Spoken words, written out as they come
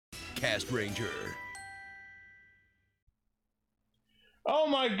Cast Ranger. Oh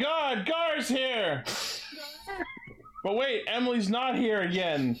my god, Gar's here! But wait, Emily's not here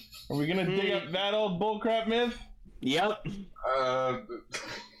again. Are we gonna dig up that old bullcrap myth? Yep.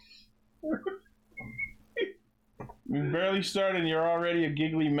 We barely started and you're already a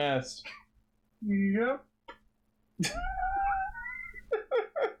giggly mess. Yep.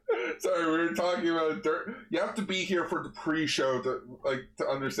 Sorry, we were talking about dirt. You have to be here for the pre-show to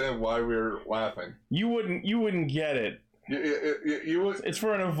understand why we're laughing. You wouldn't get it. You would. It's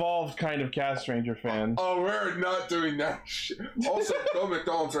for an evolved kind of Cast Ranger fan. Oh, we're not doing that shit. Also, go to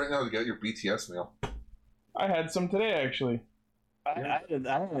McDonald's right now to get your BTS meal. I had some today, actually. I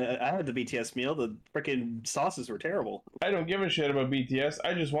had the BTS meal. The freaking sauces were terrible. I don't give a shit about BTS.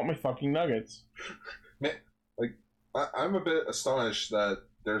 I just want my fucking nuggets. Man, I'm a bit astonished that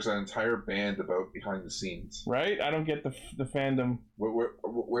there's an entire band about behind the scenes. Right? I don't get the fandom.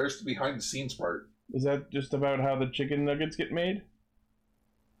 Where's the behind the scenes part? Is that just about how the chicken nuggets get made?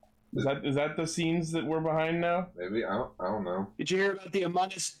 Is that the scenes that we're behind now? Maybe. I don't know. Did you hear about the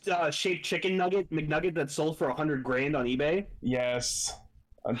Among Us shaped chicken McNugget that sold for $100,000 on eBay? Yes.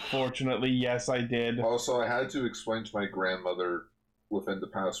 Unfortunately, yes, I did. Also, I had to explain to my grandmother within the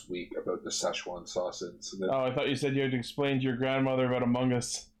past week about the Szechuan sauce incident. Oh, I thought you said you had to explain to your grandmother about Among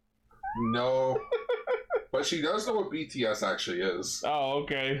Us. No. But she does know what BTS actually is. Oh,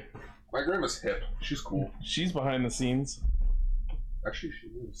 okay. My grandma's hip. She's cool. She's behind the scenes. Actually, she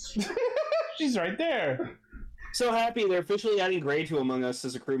is. She's right there. So happy they're officially adding gray to Among Us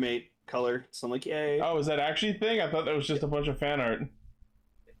as a crewmate color. So I'm like, yay. Oh, is that actually a thing? I thought that was just a bunch of fan art.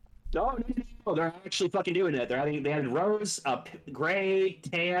 No, they're actually fucking doing it. They added rose, gray,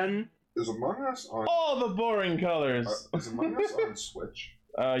 tan. Is Among Us on... All the boring colors. Is Among Us on Switch?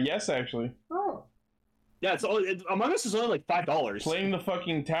 Yes, actually. Oh. Yeah, Among Us is only like $5. Playing the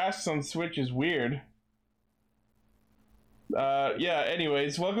fucking tasks on Switch is weird. Yeah,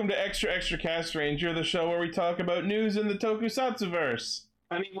 anyways, welcome to Extra Extra Cast Ranger, the show where we talk about news in the Tokusatsu-verse.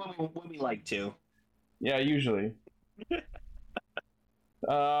 I mean, when we like to. Yeah, usually.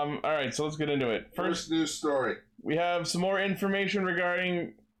 Alright, so let's get into it. First news story. We have some more information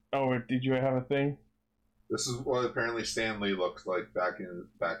regarding... Oh, did you have a thing? This is what apparently Stan Lee looked like back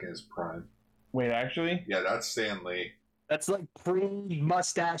in his prime. Wait, actually? Yeah, that's Stan Lee. That's like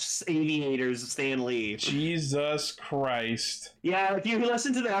pre-mustache aviators Stan Lee. Jesus Christ. Yeah, if you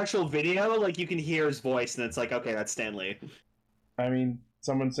listen to the actual video, like, you can hear his voice, and it's like, okay, that's Stan Lee. I mean,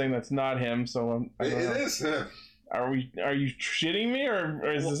 someone's saying that's not him, so It is him. Are you shitting me,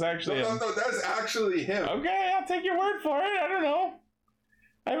 or is this actually him? No, that's actually him. Okay, I'll take your word for it. I don't know.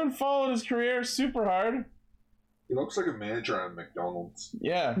 I haven't followed his career super hard. He looks like a manager at McDonald's.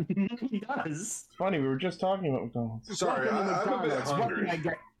 Yeah. He does. It's funny, we were just talking about McDonald's. Sorry, I'm a bit hungry.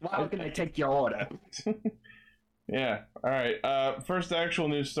 How can I take your order? Yeah, alright. First actual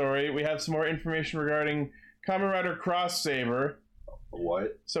news story. We have some more information regarding Kamen Rider Cross Saber.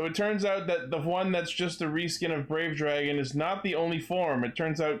 What? So it turns out that the one that's just a reskin of Brave Dragon is not the only form. It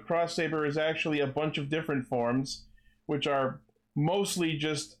turns out Cross Saber is actually a bunch of different forms, which are mostly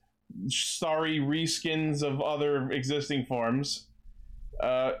just sorry reskins of other existing forms.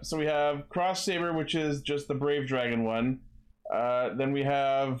 So we have Cross Saber, which is just the Brave Dragon one. Then we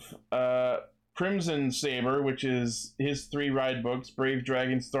have Crimson Saber, which is his 3 ride books, Brave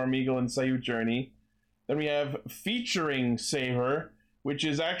Dragon, Storm Eagle, and Sayut Journey. Then we have Featuring Saber, which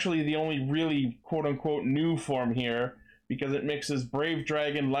is actually the only really quote-unquote new form here, because it mixes Brave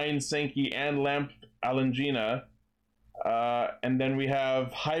Dragon, Lion Senki, and Lamp Alangina. And then we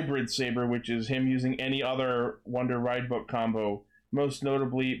have Hybrid Saber, which is him using any other Wonder Ride book combo, most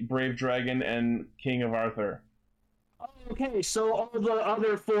notably Brave Dragon and King of Arthur. Okay, so all the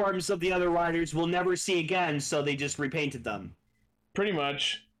other forms of the other riders we'll never see again, so they just repainted them. Pretty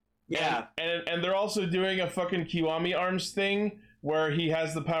much. Yeah. And they're also doing a fucking Kiwami Arms thing, where he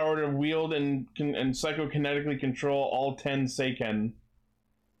has the power to wield and psychokinetically control all 10 Seiken.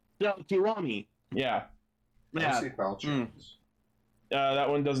 No, Kiwami. Yeah. Yeah. I see Falchions. That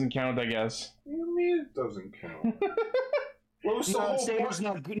one doesn't count, I guess. What do you mean it doesn't count? What was the No, whole Saber's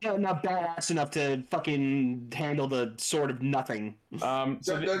not badass enough to fucking handle the sword of nothing.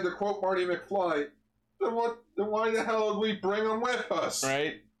 To quote Marty McFly, then why the hell did we bring him with us?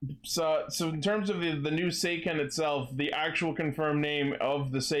 Right? So in terms of the new Seiken itself, the actual confirmed name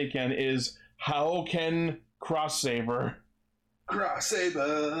of the Seiken is Haoken Cross Saber. Cross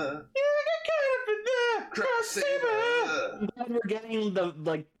Saber! Cross Saber! I'm glad we're getting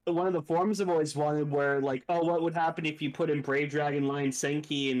one of the forms I've always wanted, where what would happen if you put in Brave Dragon, Lion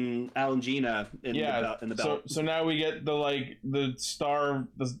Senki, and Alangina in the belt? So now we get the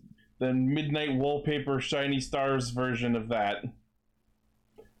midnight wallpaper shiny stars version of that.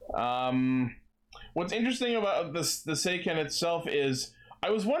 What's interesting about the Seiken itself is I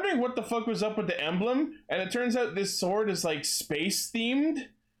was wondering what the fuck was up with the emblem, and it turns out this sword is like space themed,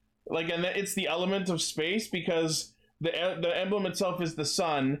 and it's the element of space because the emblem itself is the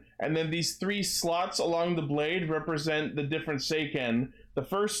sun, and then these 3 slots along the blade represent the different Seiken. The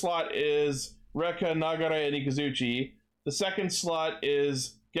first slot is Rekka, Nagara, and Ikuzuchi. The second slot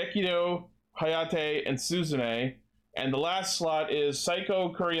is Gekido, Hayate, and Suzune. And the last slot is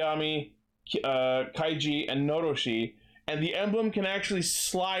Saiko, Kuriyami, Kaiji, and Noroshi. And the emblem can actually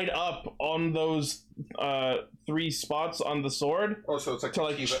slide up on those 3 spots on the sword. Oh, so it's like a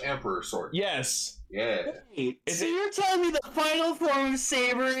Kiba Emperor sword. Yes. Yeah. Wait, so you're telling me the final form of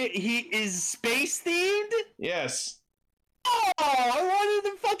Saber, he is space themed? Yes. Oh, I wanted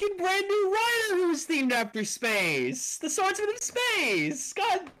the fucking brand new rider who's themed after space. The swordsman of space.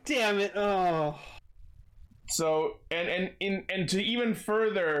 God damn it. Oh. So and to even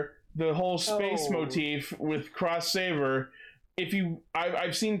further the whole space motif with Cross Saber,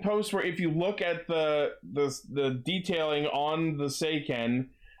 I've seen posts where if you look at the detailing on the Seiken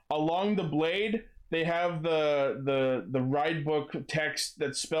along the blade, they have the ride book text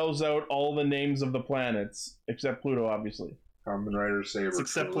that spells out all the names of the planets except Pluto, obviously. Kamen Rider Saber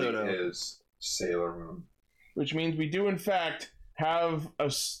except Pluto is Sailor Moon, which means we do in fact have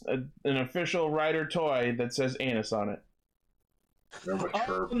an official rider toy that says anus on it. So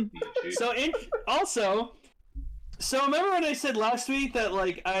remember when I said last week that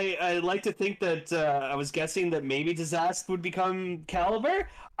I like to think that I was guessing that maybe Disaster would become Caliber?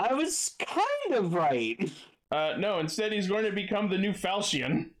 I was kind of right. No, instead he's going to become the new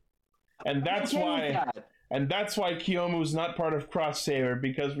Falchion. And that's why Kiyomu's not part of Cross Saber,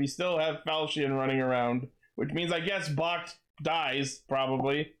 because we still have Falchion running around, which means I guess Bach dies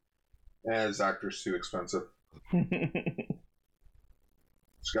probably. Yeah, his actor's too expensive. Just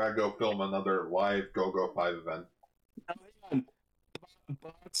gotta go film another live Go-Go 5 event.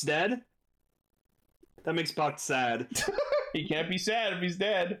 Bach's dead? That makes Bach sad. He can't be sad if he's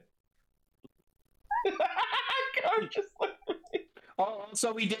dead. God, just like...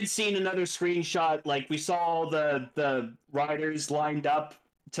 Also, we did see in another screenshot, we saw the riders lined up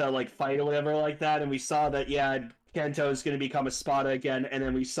to fight or whatever like that, and we saw that Kento's going to become a Spada again, and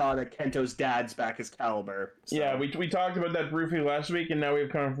then we saw that Kento's dad's back as Caliber. So. Yeah, we talked about that briefly last week, and now we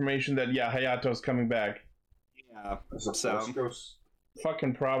have confirmation that Hayato's coming back. Yeah,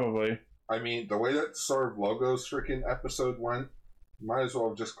 fucking probably. I mean, the way that Sword of Logos freaking episode went, might as well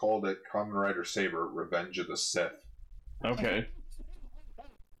have just called it Kamen Rider Saber: Revenge of the Sith. Okay.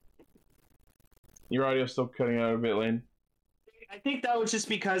 Your audio's still cutting out a bit, Lane. I think that was just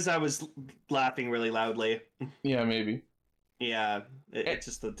because I was laughing really loudly. Yeah, maybe. Yeah, it's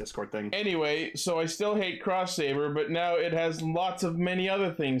just the Discord thing. Anyway, so I still hate Cross Saber, but now it has lots of many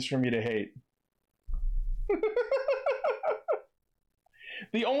other things for me to hate.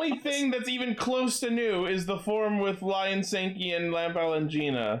 The only thing that's even close to new is the form with Lion Senki and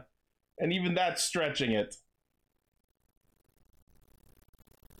Lampalangina, and even that's stretching it.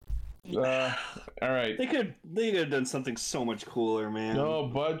 Alright. They could have done something so much cooler, man. No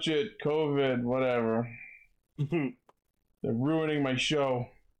budget, COVID, whatever. They're ruining my show.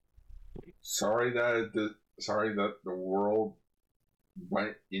 Sorry that the world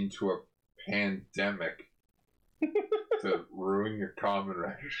went into a pandemic to ruin your Kamen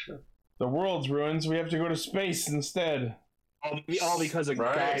Rider show. The world's ruined, so we have to go to space instead. All because a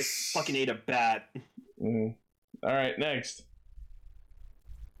guy fucking ate a bat. Alright, next.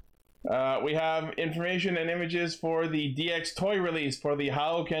 We have information and images for the DX toy release for the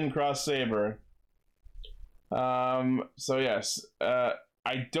Haoken Cross Saber. So yes,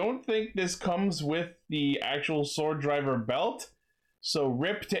 I don't think this comes with the actual Sword Driver belt, so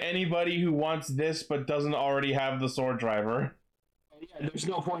rip to anybody who wants this but doesn't already have the Sword Driver. Yeah, there's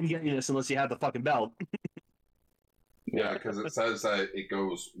no point in getting this unless you have the fucking belt. Yeah, because it says that it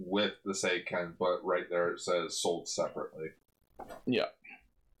goes with the Seiken, but right there it says sold separately. Yeah.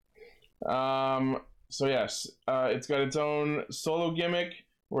 So yes, it's got its own solo gimmick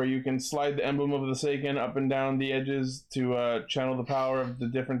where you can slide the emblem of the Seiken up and down the edges to channel the power of the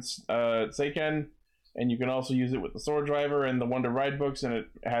different Seiken, and you can also use it with the Sword Driver and the Wonder Ride books, and it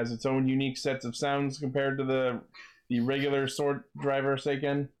has its own unique sets of sounds compared to the regular Sword Driver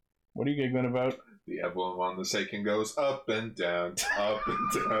Seiken. What are you giggling about? The emblem on the Seiken goes up and down, up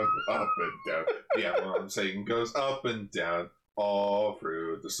and down, up and down. The emblem on the Seiken goes up and down, all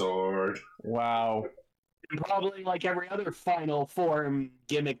through the sword. Wow. And probably like every other final form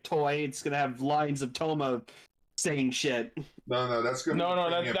gimmick toy, it's gonna have lines of Toma saying shit. No, that's good. No,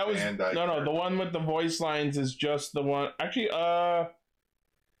 that was no. The one with the voice lines is just the one. Actually,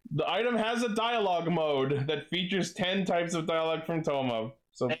 the item has a dialogue mode that features 10 types of dialogue from Toma.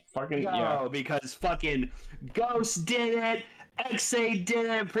 So fucking yeah. Because fucking Ghost did it, XA did it.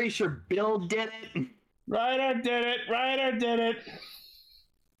 I'm pretty sure Bill did it. Ryder did it. Ryder did it.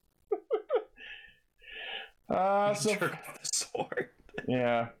 So Jerk off the sword.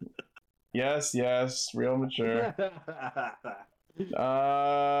 yeah. Yes, real mature.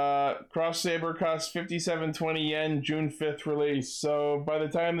 Cross Saber costs 57.20 yen, June 5th release. So by the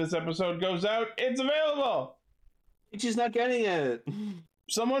time this episode goes out, it's available. She's not getting it.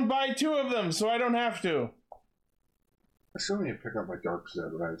 Someone buy 2 of them so I don't have to. I still need to pick up my Dark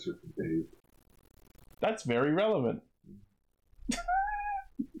Zed Riser from Dave. That's very relevant.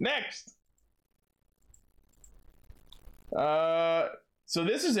 Next. So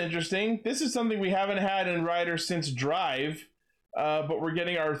this is interesting. This is something we haven't had in Rider since Drive, but we're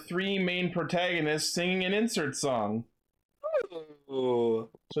getting our 3 main protagonists singing an insert song. Ooh.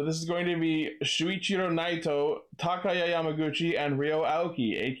 So this is going to be Shuichiro Naito, Takaya Yamaguchi, and Ryo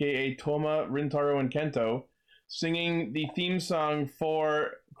Aoki, aka Toma, Rintaro, and Kento, singing the theme song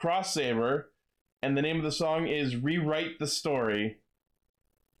for Cross Saber, and the name of the song is Rewrite the Story.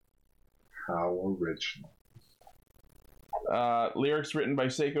 How original. Lyrics written by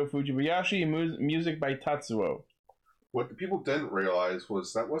Seiko Fujibayashi, music by Tatsuo. What the people didn't realize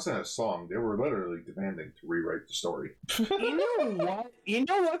was that wasn't a song. They were literally demanding to rewrite the story. You know what? You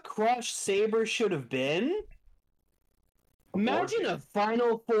know what Cross Saber should have been? Imagine a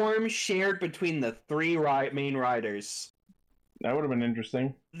final form shared between the 3 main riders. That would have been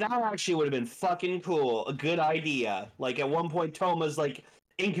interesting. That actually would have been fucking cool. A good idea. Like, at one point, Toma's, like,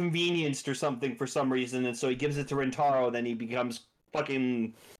 inconvenienced or something for some reason, and so he gives it to Rintaro, then he becomes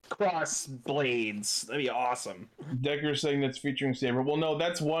fucking Cross Blades. That'd be awesome. Decker's saying that's featuring Saber. Well, no,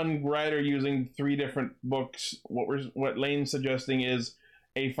 that's one writer using 3 different books. What Lane's suggesting is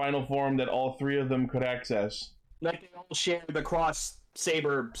a final form that all 3 of them could access. Like, they all share the Cross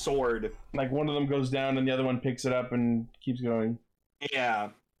Saber sword. Like, one of them goes down and the other one picks it up and keeps going. Yeah,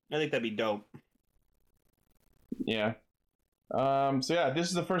 I think that'd be dope. Yeah. So yeah, this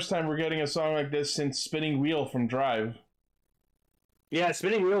is the first time we're getting a song like this since Spinning Wheel from Drive. Yeah,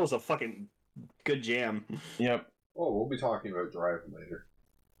 Spinning Wheel is a fucking good jam. Yep. Oh, we'll be talking about Drive later.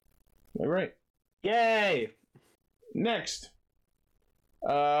 All right. Yay! Next.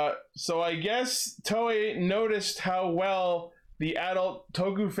 So I guess Toei noticed how well the adult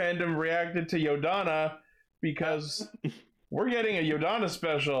Toku fandom reacted to Yodana, because we're getting a Yodana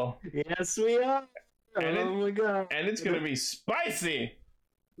special. Yes, we are. And my god! And it's gonna be spicy.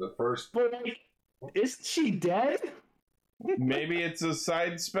 The first. But like, isn't she dead? Maybe it's a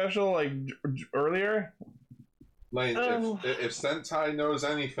side special like earlier. Lane, Oh. if Sentai knows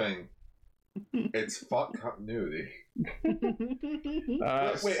anything, it's fuck continuity.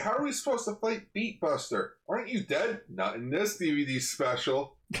 Wait, how are we supposed to fight Beatbuster? Aren't you dead? Not in this DVD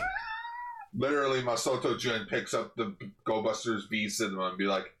special. Literally, Masato Jun picks up the Go Busters V cinema and be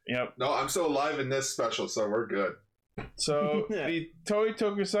like, Yep. no, I'm still alive in this special, so we're good. So Yeah. the Toei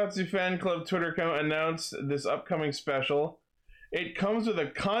Tokusatsu Fan Club Twitter account announced this upcoming special. It comes with a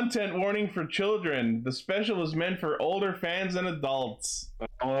content warning for children. The special is meant for older fans and adults.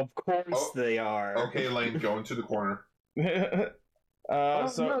 Oh, of course they are. Okay, Lane, go into the corner.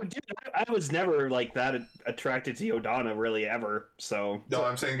 No, dude, I was never like that attracted to Yodana really ever. So No,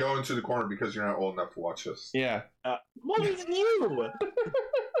 I'm saying go into the corner because you're not old enough to watch this. Yeah, what is you?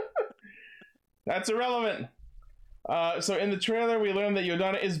 that's irrelevant. So in the trailer, we learned that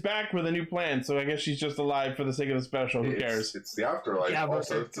Yodana is back with a new plan. So I guess she's just alive for the sake of the special. Who cares? It's the afterlife. Yeah, but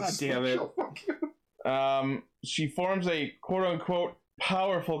also, it's a God damn it. special. She forms a quote-unquote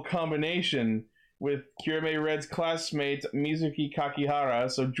powerful combination with Kirame Red's classmate Mizuki Kakihara.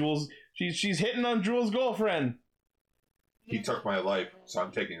 So Jules, she's hitting on Jules' girlfriend. He took my life, so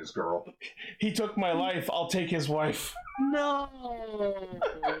I'm taking his girl. He took my life. I'll take his wife. No.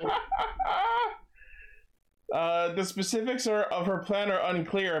 The specifics of her plan are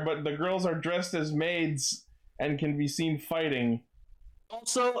unclear, but the girls are dressed as maids and can be seen fighting.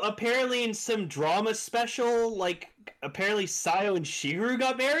 Also, apparently in some drama special, like apparently Sayo and Shigeru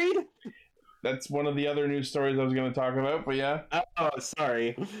got married. That's one of the other news stories I was going to talk about, but yeah. Oh,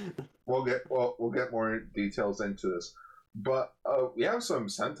 sorry. We'll get more details into this, but we have some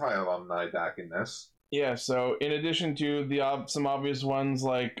Sentai alumni back in this. Yeah, so in addition to the some obvious ones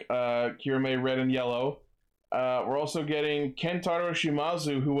like Kirame Red and Yellow, we're also getting Kentaro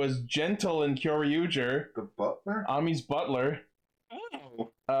Shimazu, who was gentle in Kyoryuger, The butler. Ami's butler.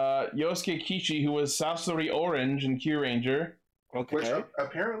 Yosuke Kishi, who was Sasori Orange in Q Ranger. Okay. Which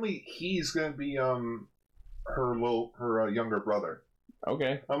apparently he's gonna be her younger brother.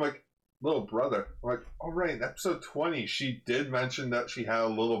 Okay. I'm like, little brother. I'm like, all right, in episode 20, she did mention that she had a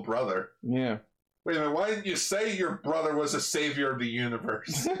little brother. Yeah. Wait a minute, why didn't you say your brother was a savior of the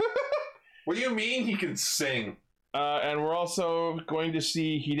universe? What do you mean he can sing? And we're also going to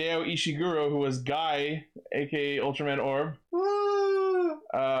see Hideo Ishiguro, who was Guy, aka Ultraman Orb.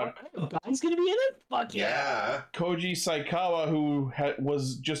 Guy's gonna be in it? Fuck Yeah. Koji Saikawa, who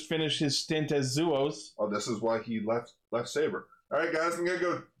was just finished his stint as Zuos. Oh, this is why he left Saber. All right, guys, I'm gonna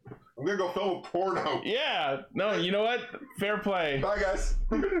go film a porno. Yeah. No, you know what? Fair play. Bye, guys.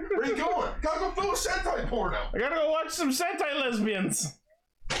 Where are you going? Gotta go film a Sentai porno. I gotta go watch some Sentai lesbians.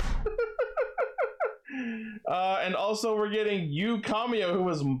 And also we're getting Yu Kamiya, who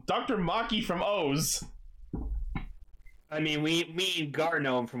was Dr. Maki from O's. I mean, me and Gar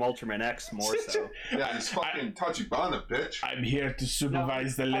know him from Ultraman X more so. Yeah, he's fucking Tachibana, bitch. I'm here to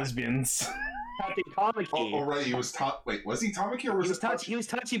supervise the lesbians. Captain Tamaki. Oh, right, he was Wait, was he Tamaki or was He was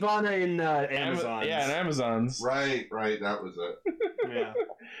Tachibana in Amazon. Yeah, in Amazons. Right, that was it. Yeah.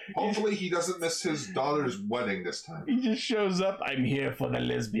 Hopefully he doesn't miss his daughter's wedding this time. He just shows up. I'm here for the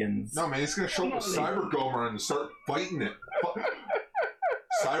lesbians. No, man, he's gonna show up with Cyber Gomera and start fighting it.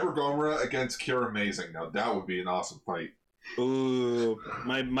 Cyber Gomera against Kira Amazing. Now that would be an awesome fight. Ooh,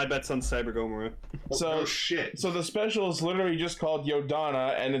 my bet's on Cyber Gomera. So no shit. So the special is literally just called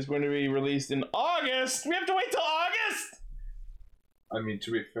Yodana, and it's going to be released in August. We have to wait till August. I mean, to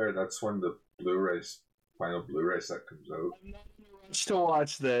be fair, that's when the final Blu-ray set comes out. I'm not in a rush to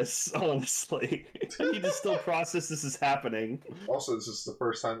watch this, honestly. I need to still process this is happening. Also, this is the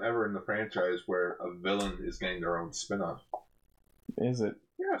first time ever in the franchise where a villain is getting their own spin-off. Is it?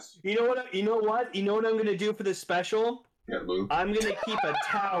 Yes. You know what I'm gonna do for this special? Yeah, Lou. I'm gonna keep a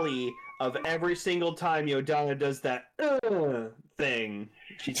tally of every single time Yodana does that thing.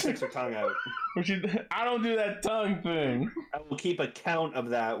 She sticks her tongue out. I don't do that tongue thing. I will keep a count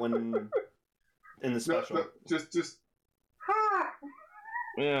of that when in the special. No, just.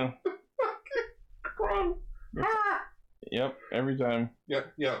 Yeah. Crumb. Yep, every time. Yeah.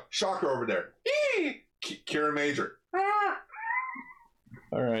 Shocker over there. Kira Major.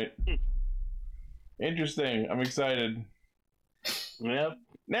 All right. Interesting. I'm excited. Yep.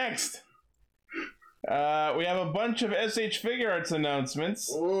 Next, we have a bunch of SH Figure Arts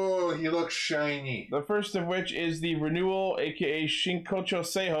announcements. Oh, he looks shiny. The first of which is the renewal, aka Shinkocho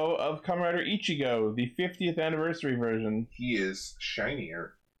Seiho, of Kamen Rider Ichigo, the 50th anniversary version. He is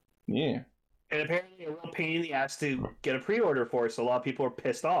shinier. Yeah. And apparently a real pain in the ass to get a pre-order for, so a lot of people are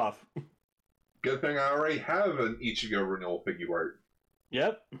pissed off. Good thing I already have an Ichigo renewal figure art.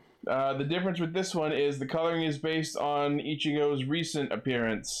 Yep. The difference with this one is the coloring is based on Ichigo's recent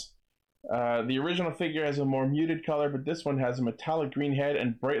appearance. The original figure has a more muted color, but this one has a metallic green head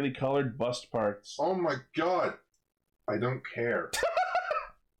and brightly colored bust parts. Oh my god. I don't care.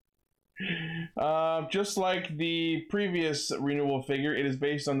 Just like the previous renewal figure, it is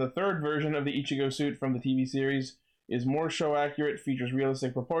based on the third version of the Ichigo suit from the TV series, is more show accurate, features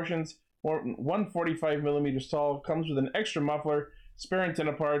realistic proportions, 145 millimeters tall, comes with an extra muffler, spare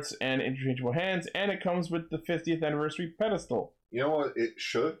antenna parts, and interchangeable hands, and it comes with the 50th anniversary pedestal. You know what it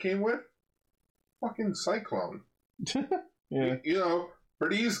should have came with? Fucking Cyclone. Yeah. You know, for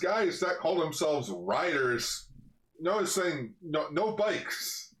these guys that call themselves riders, noticing no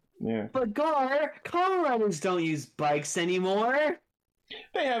bikes. Yeah. But Gar, Kamen Riders don't use bikes anymore.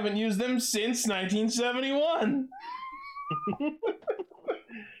 They haven't used them since 1971.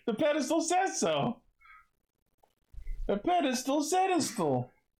 The pedestal says so. The pedestal.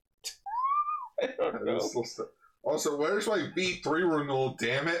 I don't know. Also, where's my V3 renewal,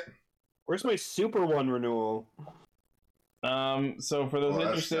 damn it? Where's my Super One renewal? So for those That's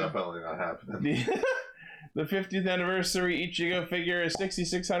interested, definitely not happening. the 50th anniversary Ichigo figure is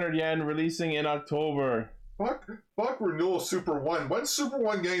 6,600 yen, releasing in October. Fuck renewal Super One. When's Super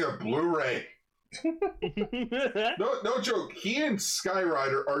One getting a Blu-ray? No joke. He and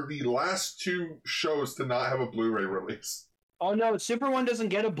Skyrider are the last two shows to not have a Blu-ray release. Oh no, Super One doesn't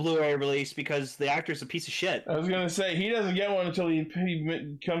get a Blu-ray release because the actor's a piece of shit. I was gonna say he doesn't get one until he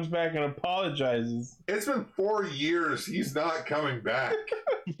comes back and apologizes. It's been 4 years. He's not coming back.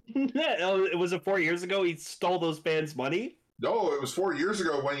 Oh, was it 4 years ago he stole those fans' money? No, it was 4 years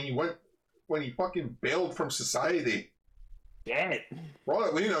ago when he fucking bailed from society. Dead. For all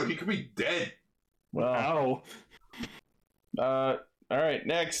that we know, he could be dead. Well, Wow. all right.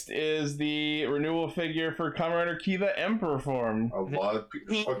 Next is the renewal figure for Kamen Rider Kiva Emperor form. A lot of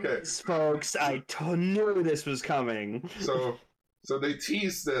people. Okay, Folks, I knew this was coming. so So they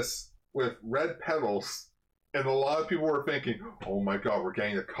teased this with red petals, and a lot of people were thinking, "Oh my god, we're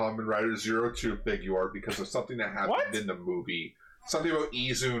getting a Kamen Rider Zero Two figure art because of something that happened What? in the movie. Something about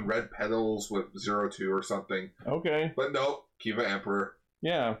Izu and red petals with Zero Two or something." Okay. But no, Kiva Emperor.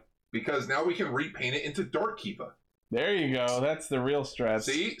 Yeah. Because now we can repaint it into Dark Kiva. There you go. That's the real stress.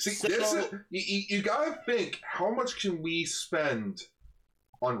 See, So- this is you gotta think, how much can we spend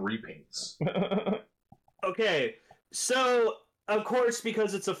on repaints? Okay, so of course,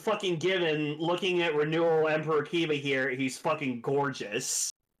 because it's a fucking given, looking at Renewal Emperor Kiva here, he's fucking gorgeous.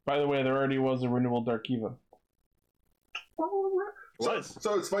 By the way, there already was a renewal Dark Kiva. Was.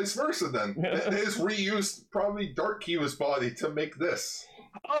 So it's vice versa then. They just reused probably Dark Kiva's body to make this.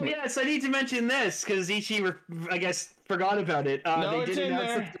 Oh yes, I need to mention this because Ichi, I guess, forgot about it. No, they it's did in announce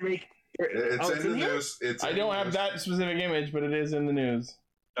there. that to make. It's Oh, in the here? news. It's I in don't the have news. that specific image, but it is in the news.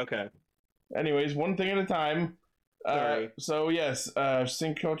 Okay. Anyways, one thing at a time. Sorry. So yes,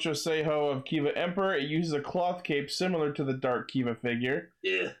 Shinkocho Seiho of Kiva Emperor. It uses a cloth cape similar to the Dark Kiva figure.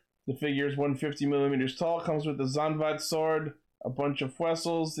 Yeah. The figure is 150 millimeters tall. Comes with the Zanvat sword, a bunch of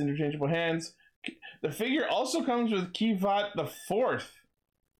Fuessels, interchangeable hands. The figure also comes with Kivat the Fourth.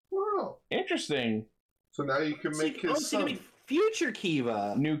 Wow. Interesting. So now you can make his so you son. can make future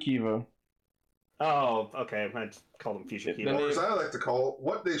Kiva. New Kiva. Oh, okay. I called him future Kiva. Then Or as I like to call it,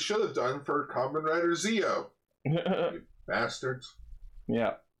 what they should have done for Kamen Rider Zeo. You bastards.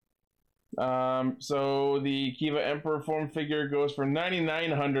 Yeah. So the Kiva Emperor form figure goes for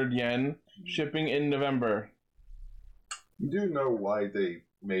 9,900 yen, shipping in November. You do know why they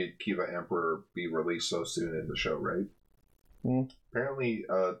made Kiva Emperor be released so soon in the show, right? Hmm. Apparently,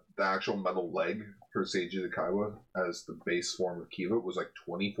 the actual metal leg for Seiji Kaiwa as the base form of Kiva was like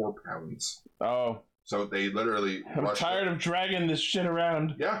 24 pounds. Oh, So they literally I'm rushed tired it. of dragging this shit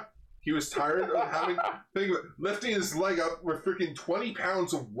around. Yeah. He was tired of having lifting his leg up with freaking 20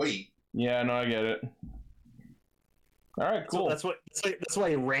 pounds of weight. Yeah, no, I get it. All right, So cool. that's why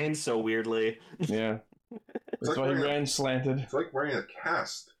he ran so weirdly. Yeah. It's That's like why he wearing ran slanted. It's like wearing a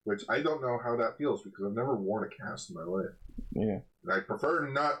cast, which I don't know how that feels because I've never worn a cast in my life. Yeah. And I prefer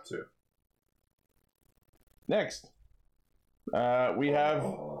not to. Next, we have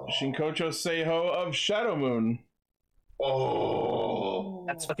Oh. Shinkocho Seiho of Shadow Moon. Oh.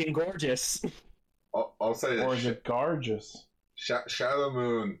 That's fucking gorgeous. I'll say Or this. is it gorgeous? Shadow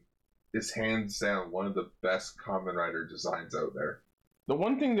Moon is hands down one of the best Kamen Rider designs out there. The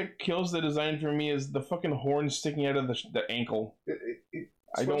one thing that kills the design for me is the fucking horn sticking out of the ankle.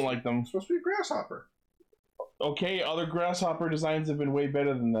 I don't like them. It's supposed to be a grasshopper. Okay, other grasshopper designs have been way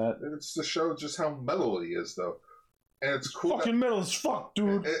better than that. It's to show just how metal he is, though. And it's cool. Fucking metal as fuck,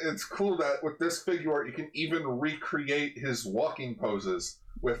 dude. It's cool that with this figure art, you can even recreate his walking poses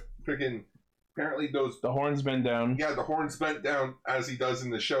with freaking. Apparently, those. The horns bend down. Yeah, the horns bent down as he does in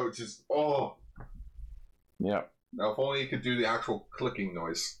the show. It's just. Oh. Yeah. Now, if only he could do the actual clicking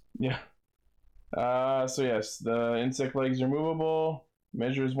noise. Yeah. So yes, the insect legs are movable.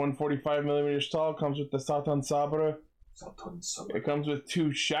 Measures 145 millimeters tall. Comes with the Satan Sabre. It comes with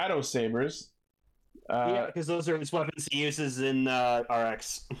 2 Shadow Sabers. Yeah, because those are his weapons he uses in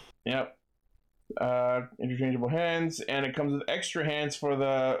RX. Yep. Interchangeable hands, and it comes with extra hands for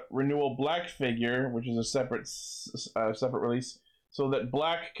the Renewal Black figure, which is a separate release, so that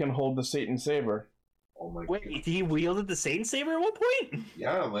Black can hold the Satan Saber. Oh my Wait, god. he wielded the Satan Saber at one point?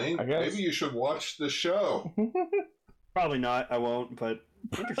 Yeah, Lane. I guess. Maybe you should watch the show. Probably not. I won't. But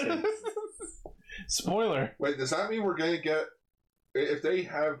interesting. Spoiler. Wait, does that mean we're going to get. If they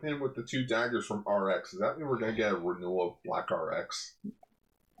have him with the 2 daggers from RX, does that mean we're going to get a renewal of Black RX?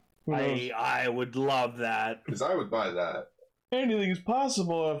 Who knows? I would love that. Because I would buy that. Anything is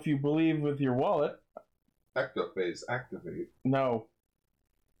possible if you believe with your wallet. Ectophase activate. No.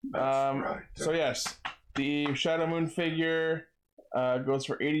 That's right. So yes, the Shadow Moon figure goes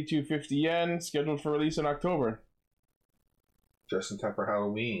for 8250 yen, scheduled for release in October. Just in time for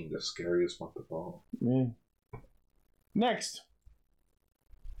Halloween, the scariest month of all. Yeah. Next.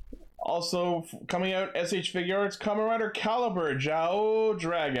 Also coming out, SH Figure Arts, Kamen Rider Caliber, Zhao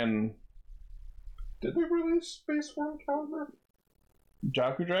Dragon. Did they release Space Form Caliber?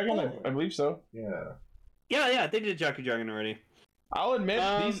 Jaku Dragon? Oh. I believe so. Yeah. Yeah, they did Jaku Dragon already. I'll admit,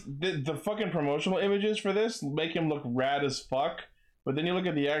 the fucking promotional images for this make him look rad as fuck, but then you look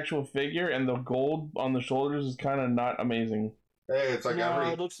at the actual figure and the gold on the shoulders is kind of not amazing. Hey, it's like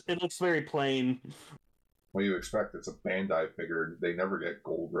every. It looks very plain. What do you expect? It's a Bandai figure. They never get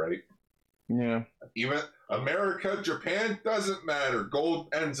gold right. Yeah. Even America, Japan, doesn't matter.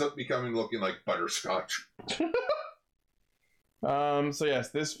 Gold ends up looking like butterscotch. So yes,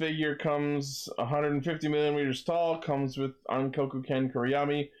 this figure comes 150 millimeters tall, comes with Ankoku Ken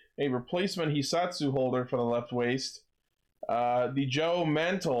Kuriyami, a replacement Hisatsu holder for the left waist. The Joe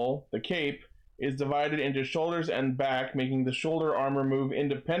mantle, the cape, is divided into shoulders and back, making the shoulder armor move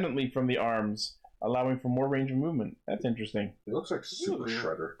independently from the arms, allowing for more range of movement. That's interesting. It looks like Super Ooh.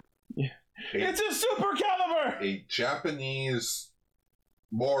 Shredder. Yeah. A, It's a super caliber! a Japanese,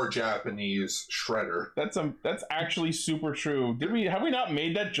 more Japanese Shredder. That's actually super true. Have we not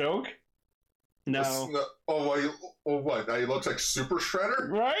made that joke? No. Oh, what? He looks like Super Shredder?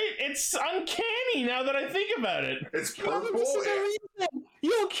 Right? It's uncanny now that I think about it. It's Kill him purple. for some reason.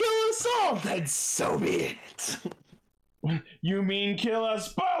 You'll kill us all. Then so be it. You mean kill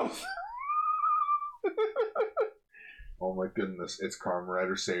us both? Oh my goodness, it's Kamen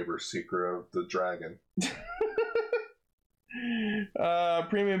Rider Saber, Secret of the Dragon.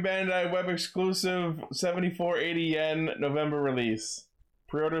 Premium Bandai web exclusive 7480 yen November release.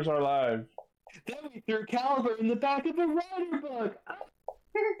 Pre-orders are live. Then we threw Caliber in the back of the Rider book.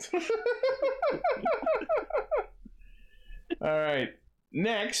 Alright.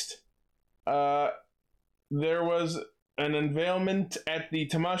 Next, there was an unveilment at the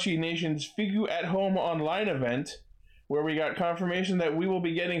Tamashii Nation's Figu at Home online event, where we got confirmation that we will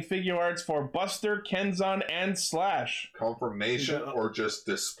be getting figure arts for Buster, Kenzan, and Slash. Confirmation Yeah. or just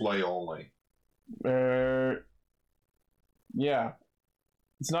display only? Yeah.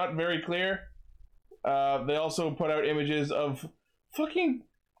 It's not very clear. They also put out images of fucking...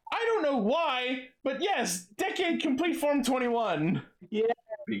 I don't know why, but yes, Decade Complete Form 21.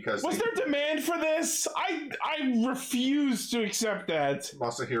 Because Was there demand for this? I refuse to accept that.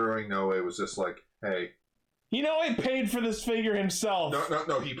 Masahiro Inoue was just like, hey, You know, he paid for this figure himself.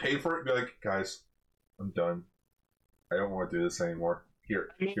 no, he paid for it. Be like, guys, I'm done. I don't want to do this anymore. Here,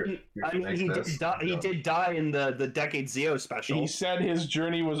 I mean, make he this. he did die in the Decade Zeo special. He said his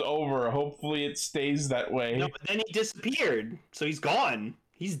journey was over. Hopefully it stays that way. No, but then he disappeared, so he's gone.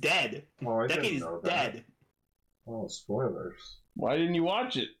 He's dead. Oh, I Decade didn't is know that. dead. Oh, spoilers. Why didn't you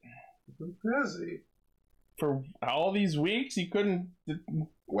watch it? I've been busy. For all these weeks, you couldn't...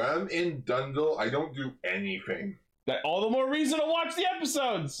 When I'm in Dundle, I don't do anything. That all the more reason to watch the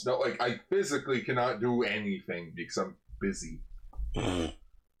episodes! No, like, I physically cannot do anything because I'm busy.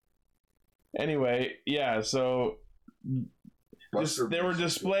 Anyway, yeah, so... Buster there were Beast.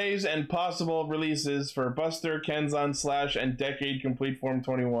 displays and possible releases for Buster, Kenzan, Slash, and Decade Complete Form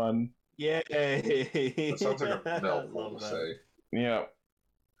 21. Yay! That sounds like a I mouthful love to that. say. Yeah,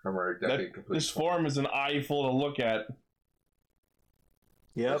 Remember, Decade Complete. this form is an eyeful to look at.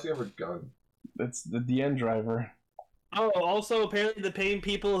 Yep. Does he have a gun? That's the end driver. Oh, also apparently the paying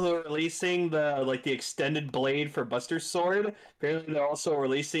people who are releasing the extended blade for Buster's sword, apparently they're also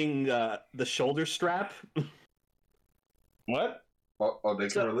releasing the shoulder strap. What? Oh, they can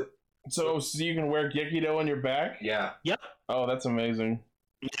So- really. So you can wear Gekido on your back? Yeah, Oh, that's amazing.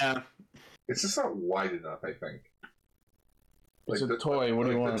 Yeah. it's just not wide enough. I think. It's a toy. What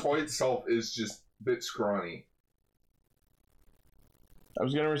do you want? The toy itself is just a bit scrawny. I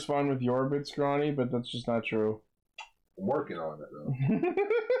was gonna respond with your bit scrawny, but that's just not true. I'm working on it though. I'm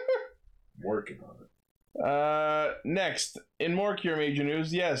working on it. Next, in more Cure Major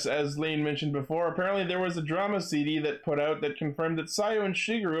news, yes, as Lane mentioned before, apparently there was a drama CD that put out that confirmed that Sayo and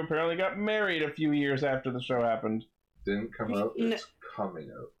Shigeru apparently got married a few years after the show happened. Didn't come out. It's coming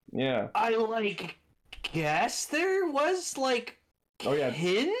out. Yeah. I guess there was Oh yeah,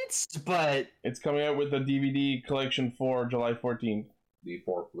 hints, but it's coming out with the DVD collection for July 14th. The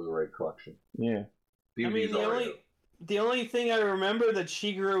 4 Blu-ray collection. Yeah. I mean DVD's already out. the only thing I remember that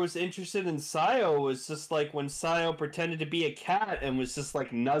Shigeru was interested in Sayo was just when Sayo pretended to be a cat and was just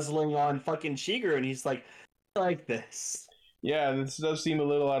nuzzling on fucking Shigeru, and he's like this. Yeah, this does seem a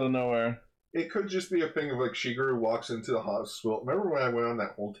little out of nowhere. It could just be a thing of Shigeru walks into the hospital. Remember when I went on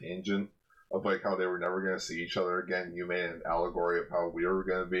that whole tangent of how they were never going to see each other again? You made an allegory of how we were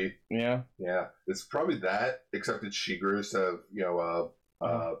going to be. Yeah. Yeah, it's probably that, except it's Shigeru instead of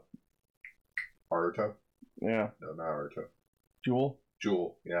Aruto. Yeah. No, not Aruto. Jewel.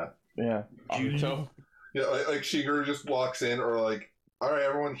 Jewel. Yeah. Yeah. Jewel. So, Yeah, like Shigeru just walks in, or all right,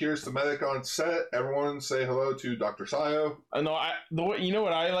 everyone, here's the medic on set. Everyone say hello to Dr. Sayo. you know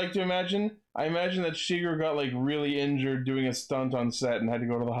what I like to imagine? I imagine that Shigeru got really injured doing a stunt on set and had to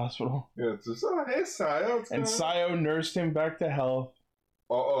go to the hospital. Yeah, it's just, oh, hey, Sayo. what's And going on?" Sayo nursed him back to health.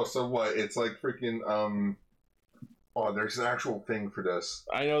 Oh, so what? It's freaking, oh, there's an actual thing for this.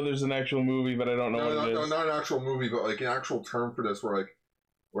 I know there's an actual movie, but I don't know what it No, is. not an actual movie, but an actual term for this where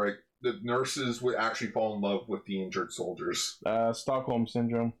the nurses would actually fall in love with the injured soldiers. Stockholm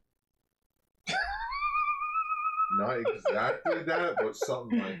Syndrome. Not exactly that, but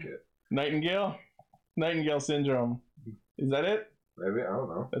something like it. Nightingale? Nightingale syndrome. Is that it? Maybe, I don't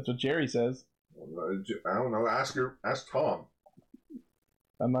know. That's what Jerry says. I don't know. Ask Tom.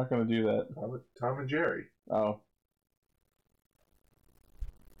 I'm not going to do that. Tom and Jerry. Oh.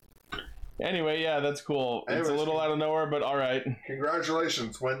 Anyway, yeah, that's cool. It's a little out of nowhere, but all right.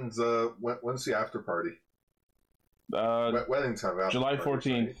 Congratulations. When's the after party? Weddings have after July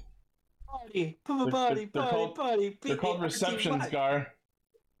parties, 14th. right? Party. They're called receptions, Gar.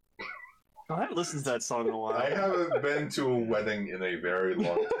 I haven't listened to that song in a while. I haven't been to a wedding in a very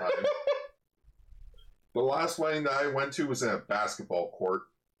long time. The last wedding that I went to was in a basketball court.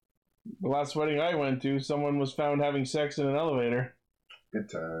 The last wedding I went to, someone was found having sex in an elevator. Good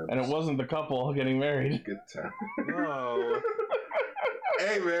times. And it wasn't the couple getting married. Good times. Whoa.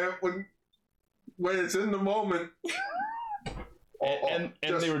 Hey, man, when it's in the moment... And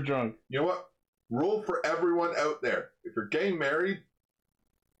they were drunk. You know what? Rule for everyone out there. If you're getting married,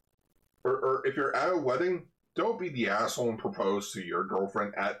 or if you're at a wedding, don't be the asshole and propose to your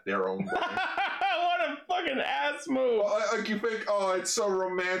girlfriend at their own wedding. What a fucking ass move! Well, like you think, oh, it's so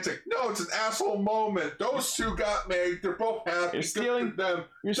romantic. No, it's an asshole moment. Those two got married. They're both happy. You're stealing Good for them.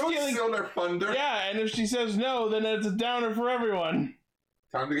 You're Don't stealing steal their thunder. Yeah, and if she says no, then it's a downer for everyone.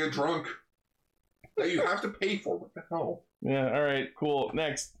 Time to get drunk. That you have to pay for. What the hell? Yeah, alright, cool.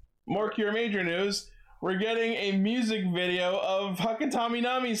 Next. More Cure Major news. We're getting a music video of Hakatami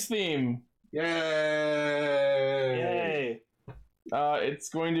Nami's theme. Yay! It's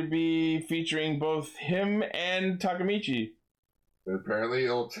going to be featuring both him and Takamichi. And apparently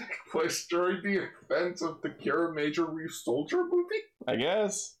it'll take place during the events of the Cure Major Reef Soldier movie? I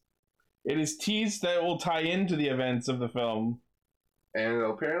guess. It is teased that it will tie into the events of the film. And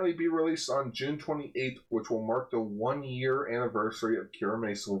it'll apparently be released on June 28th, which will mark the 1-year anniversary of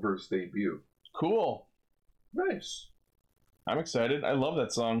Kirame Silver's debut. Cool. Nice. I'm excited. I love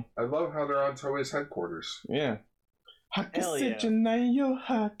that song. I love how they're on Toei's headquarters. Yeah. Hell yeah.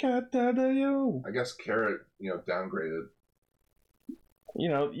 I guess Carrot, downgraded.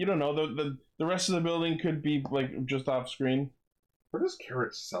 You don't know. The rest of the building could be, like, just off screen. Where does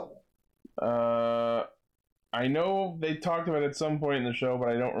Carrot sell? I know they talked about it at some point in the show, but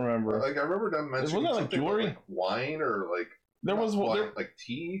I don't remember. Like, I remember them mentioning Wasn't that, like, something jewelry? about, like, wine or, like... There was wine, like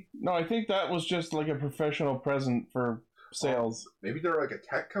tea? No, I think that was just, like, a professional present for sales. Maybe they're, like, a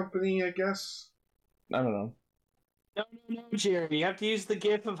tech company, I guess? I don't know. No, Jeremy. You have to use the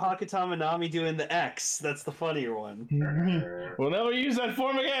gif of Hakatama Nami doing the X. That's the funnier one. We'll never use that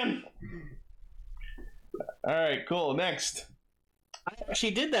form again! Alright, cool. Next. I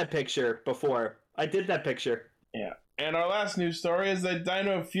actually did that picture before. I did that picture. Yeah. And our last news story is that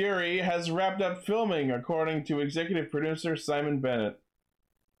Dino Fury has wrapped up filming, according to executive producer Simon Bennett.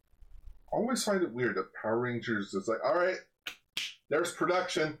 I always find it weird that Power Rangers is like, alright, there's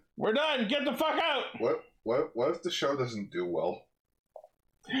production. We're done! Get the fuck out! What if the show doesn't do well?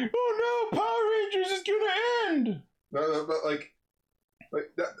 Oh no! Power Rangers is gonna end! No, but like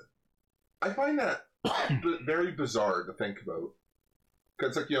that. I find that very bizarre to think about.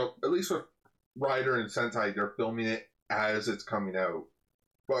 Because, like, at least with Rider and Sentai, they're filming it as it's coming out.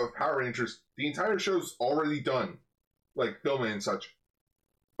 But with Power Rangers, the entire show's already done. Like, filming and such.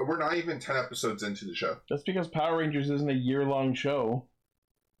 But we're not even 10 episodes into the show. That's because Power Rangers isn't a year-long show.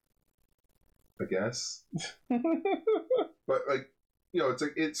 I guess. But, like, it's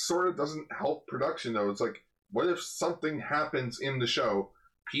like, it sort of doesn't help production, though. It's like, what if something happens in the show,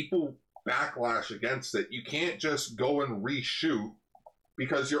 people backlash against it, you can't just go and reshoot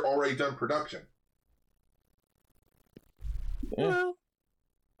because you're already done production. Yeah. Hello.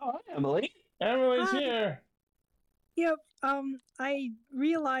 Oh, hi, Emily. Emily's Hi. here! Yep. I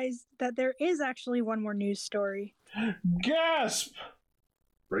realized that there is actually one more news story. Gasp!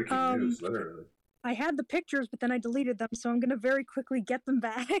 Breaking news, literally. I had the pictures, but then I deleted them, so I'm gonna very quickly get them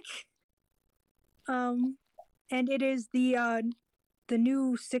back. And it is the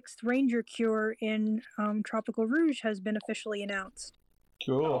new 6th Ranger cure in Tropical Rouge has been officially announced.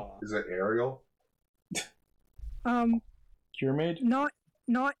 Cool. Is it Ariel? Cure Maid? No,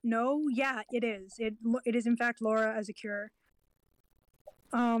 yeah, it is. It is in fact Laura as a cure.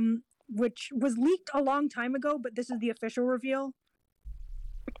 Which was leaked a long time ago, but this is the official reveal.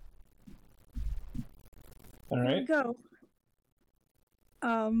 Here we Alright. go.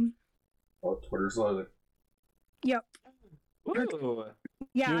 Oh, Twitter's loaded. Yep. Ooh.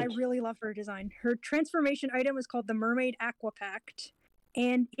 Yeah, I Cute. really love her design. Her transformation item is called the Mermaid Aqua Pact,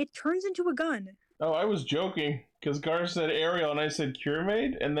 and it turns into a gun. Oh, I was joking, because Gar said Ariel and I said Cure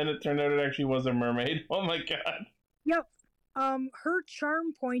Maid, and then it turned out it actually was a mermaid. Oh my god. Yep. Her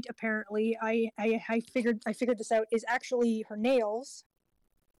charm point apparently, I figured this out, is actually her nails.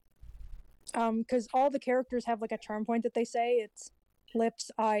 Because all the characters have like a charm point that they say. It's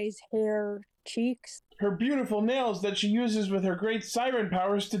lips, eyes, hair, cheeks. Her beautiful nails that she uses with her great siren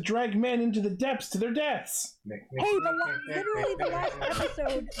powers to drag men into the depths to their deaths. Hey, literally the last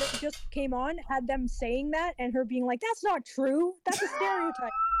episode that just came on had them saying that and her being like, "That's not true. That's a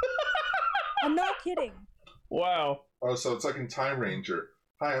stereotype." I'm not kidding. Wow. Oh, so it's like in Time Ranger.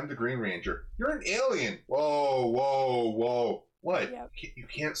 Hi, I'm the Green Ranger. You're an alien. Whoa, whoa, whoa. What? Yep. You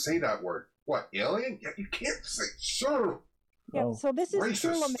can't say that word. What, alien? Yeah, you can't say, sir. Yeah, Oh, so this is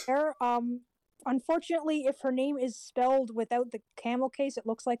True racist. Lemaire. Unfortunately, if her name is spelled without the camel case, it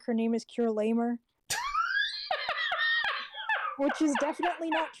looks like her name is Cure Lamer. Which is definitely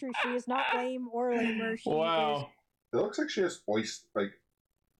not true. She is not lame or lamer. She is... Wow. It looks like she has like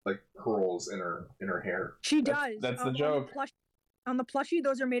pearls in her hair. She That's- does. that's the joke. On the plushie,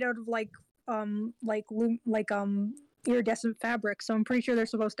 those are made out of iridescent fabric. So I'm pretty sure they're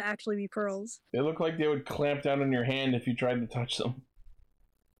supposed to actually be pearls. They look like they would clamp down on your hand if you tried to touch them.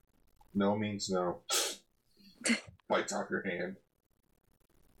 No means no. Bites off your hand.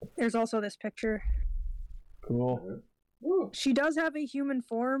 There's also this picture. Cool. Ooh. She does have a human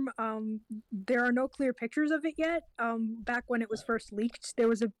form. There are no clear pictures of it yet. Back when it was first leaked, there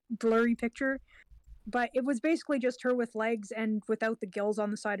was a blurry picture, but it was basically just her with legs and without the gills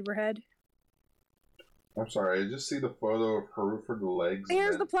on the side of her head. I'm sorry, I just see the photo of her for the legs.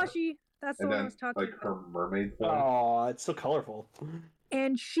 There's the plushie. That's the And one I then, was talking like, her about. mermaid form. Oh, it's so colorful.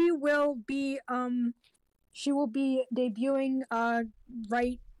 And she will be debuting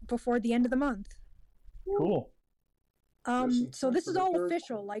right before the end of the month. Cool. So this is all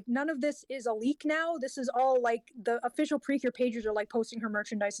official. Like, none of this is a leak now. This is all like the official Precure pages are like posting her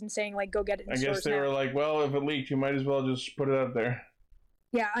merchandise and saying like, go get it in I stores guess they now. were like, well, if it leaked, you might as well just put it out there.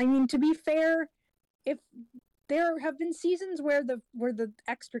 Yeah, I mean, to be fair, if there have been seasons where the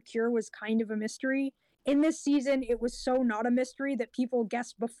extra cure was kind of a mystery, in this season it was so not a mystery that people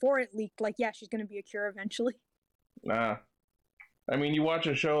guessed before it leaked, like, yeah, she's going to be a cure eventually. Nah. I mean, you watch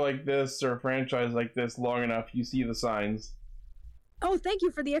a show like this or a franchise like this long enough, you see the signs. Oh, thank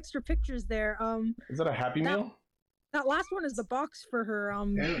you for the extra pictures there. Is that a Happy That- Meal? That last one is the box for her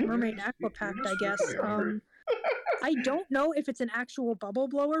Yeah, mermaid you're aqua pact, I just guess. really hungry. I don't know if it's an actual bubble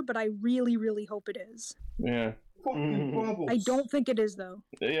blower, but I really, really hope it is. Yeah. Fucking bubbles. I don't think it is, though.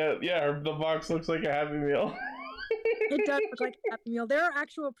 Yeah, the box looks like a Happy Meal. It does look like a Happy Meal. There are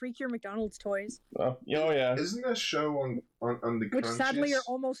actual Precure McDonald's toys, Oh yeah. Isn't that show on the which sadly are Crunchies?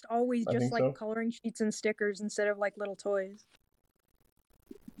 almost always I just think like so. coloring sheets and stickers instead of like little toys.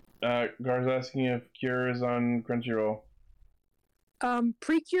 Gar's asking if Cure is on Crunchyroll.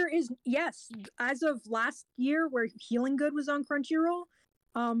 Precure is, yes, as of last year where Healing Good was on Crunchyroll,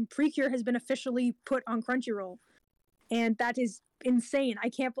 Precure has been officially put on Crunchyroll. And that is insane. I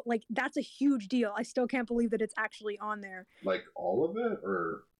can't, like, that's a huge deal. I still can't believe that it's actually on there. Like all of it,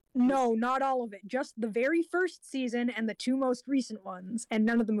 or No, not all of it. Just the very first season and the two most recent ones, and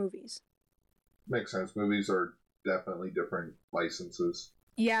none of the movies. makes sense. Movies are definitely different licenses.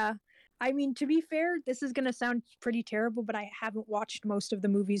 Yeah. I mean, to be fair, this is going to sound pretty terrible, but I haven't watched most of the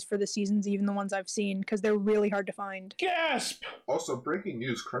movies for the seasons, even the ones I've seen, because they're really hard to find. Gasp! Also, breaking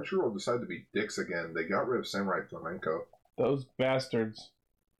news: Crunchyroll decided to be dicks again. They got rid of Samurai Flamenco. Those bastards.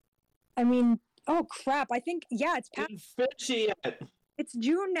 I mean, oh crap. I think, yeah, it's past. Didn't finish it yet. It's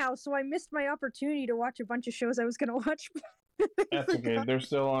June now, so I missed my opportunity to watch a bunch of shows I was going to watch. That's okay. They're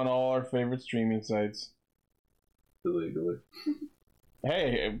still on all our favorite streaming sites. Illegally.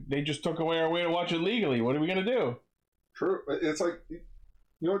 Hey, they just took away our way to watch it legally. What are we gonna do? True. It's like, you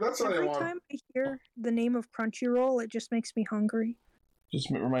know, that's what I Every want. time I hear the name of Crunchyroll, it just makes me hungry.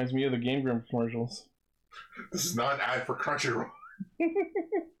 Just reminds me of the Game Grumps commercials. This is not an ad for Crunchyroll.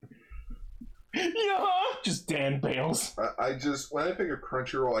 Yeah, just Dan Bales. I just, when I think of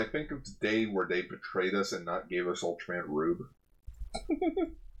Crunchyroll, I think of the day where they betrayed us and not gave us Ultraman Rube.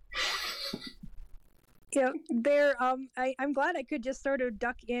 Yeah, I'm glad I could just sort of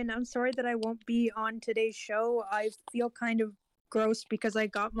duck in. I'm sorry that I won't be on today's show. I feel kind of gross because I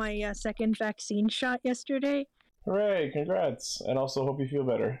got my second vaccine shot yesterday. Hooray! Congrats, and also hope you feel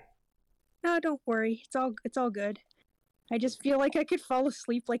better. No, don't worry. It's all good. I just feel like I could fall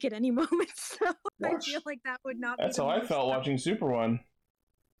asleep like at any moment. So I Watch. feel like that would not. That's be how the I most felt watching Super One.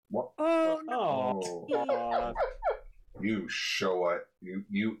 What? Oh no! Oh, Oh. God. You Showa,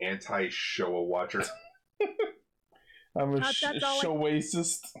 you anti-Showa watcher. I'm a That's all I-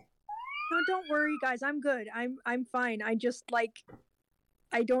 showacist. No, don't worry, guys. I'm good. I'm fine. I just like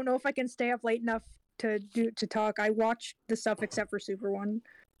I don't know if I can stay up late enough to talk. I watched the stuff except for Super One.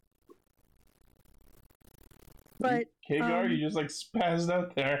 But Kagar, you just like spazzed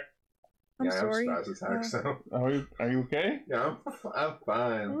out there. I'm sorry. I'm spaz attack, so. Are you okay? Yeah, I'm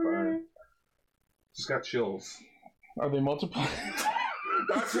fine. I'm fine. Just got chills. Are they multiplying?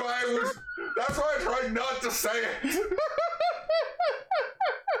 That's why I tried not to say it.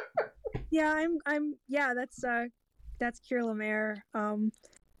 Yeah, yeah, that's Keir Lemaire. And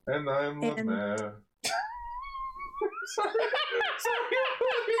I'm Lemaire. Sorry.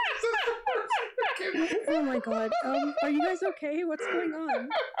 Oh my god. Are you guys okay? What's going on?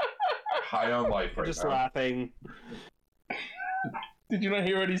 High on life right Just now. laughing. Did you not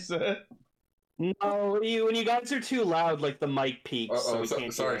hear what he said? No, when you guys are too loud, like the mic peaks, so we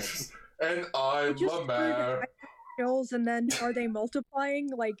can't sorry. hear it. And I'm Just Lemaire. Hills, and then are they multiplying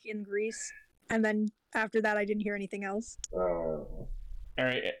like in Greece? And then after that, I didn't hear anything else. All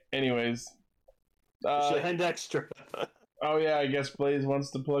right. Anyways. And extra. Oh yeah, I guess Blaze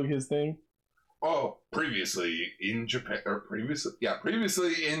wants to plug his thing. Oh, previously in Japan,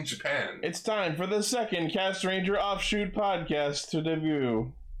 previously in Japan. It's time for the second Cast Ranger offshoot podcast to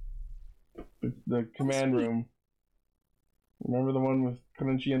debut. The Command Room. Remember the one with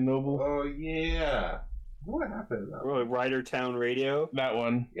Crunchy and Noble? Oh yeah. What happened to that? Oh, Rider Town Radio. That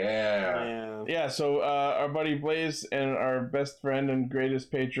one. Yeah. Yeah, so our buddy Blaze and our best friend and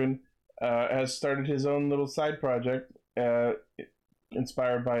greatest patron has started his own little side project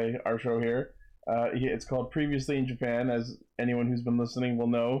inspired by our show here. It's called Previously in Japan, as anyone who's been listening will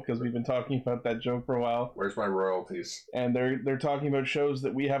know, because we've been talking about that joke for a while. Where's my royalties? And they're talking about shows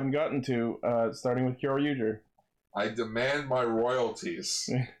that we haven't gotten to, starting with Kyoryuger. I demand my royalties.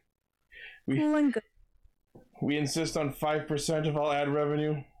 Cool and good. We insist on 5% of all ad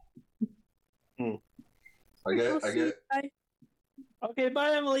revenue. I get. Bye. Okay,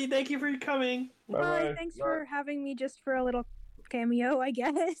 bye, Emily. Thank you for coming. Bye-bye. Thanks for having me just for a little cameo, I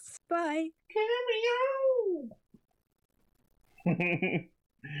guess. Bye. Cameo!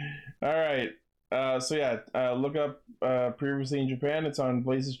 Alright. So yeah, look up Previously in Japan. It's on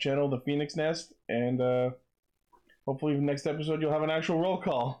Blaze's channel, The Phoenix Nest. And hopefully next episode you'll have an actual roll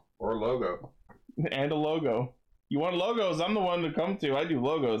call. Or logo. And a logo. You want logos? I'm the one to come to. I do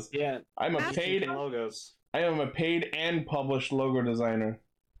logos. Yeah. I'm a paid logos. I am a paid and published logo designer.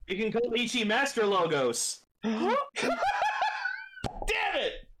 You can call Ichi Master Logos. Damn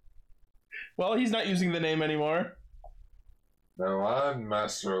it! Well, he's not using the name anymore. No, I'm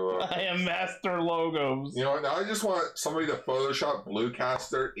Master Logos. I am Master Logos. You know what? Now I just want somebody to Photoshop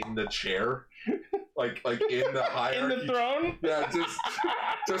Bluecaster in the chair. like in the hierarchy. In the throne? Yeah,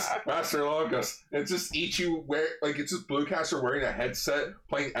 just Master Logos. It's just Ichi it's just Bluecaster wearing a headset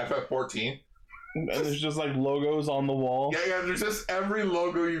playing FF14. And there's just like logos on the wall. Yeah, there's just every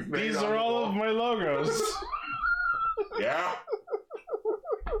logo you've made. These on are the all wall. of my logos. Yeah.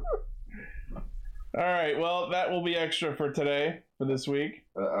 Alright, well, that will be extra for today, for this week.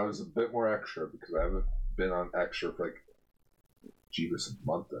 I was a bit more extra because I haven't been on extra for Jeebus a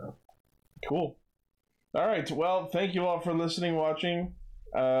month now. Cool. Alright, well, thank you all for listening, watching.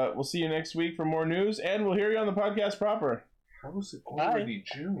 We'll see you next week for more news, and we'll hear you on the podcast proper. How is it already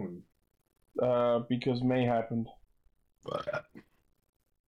June? Because May happened.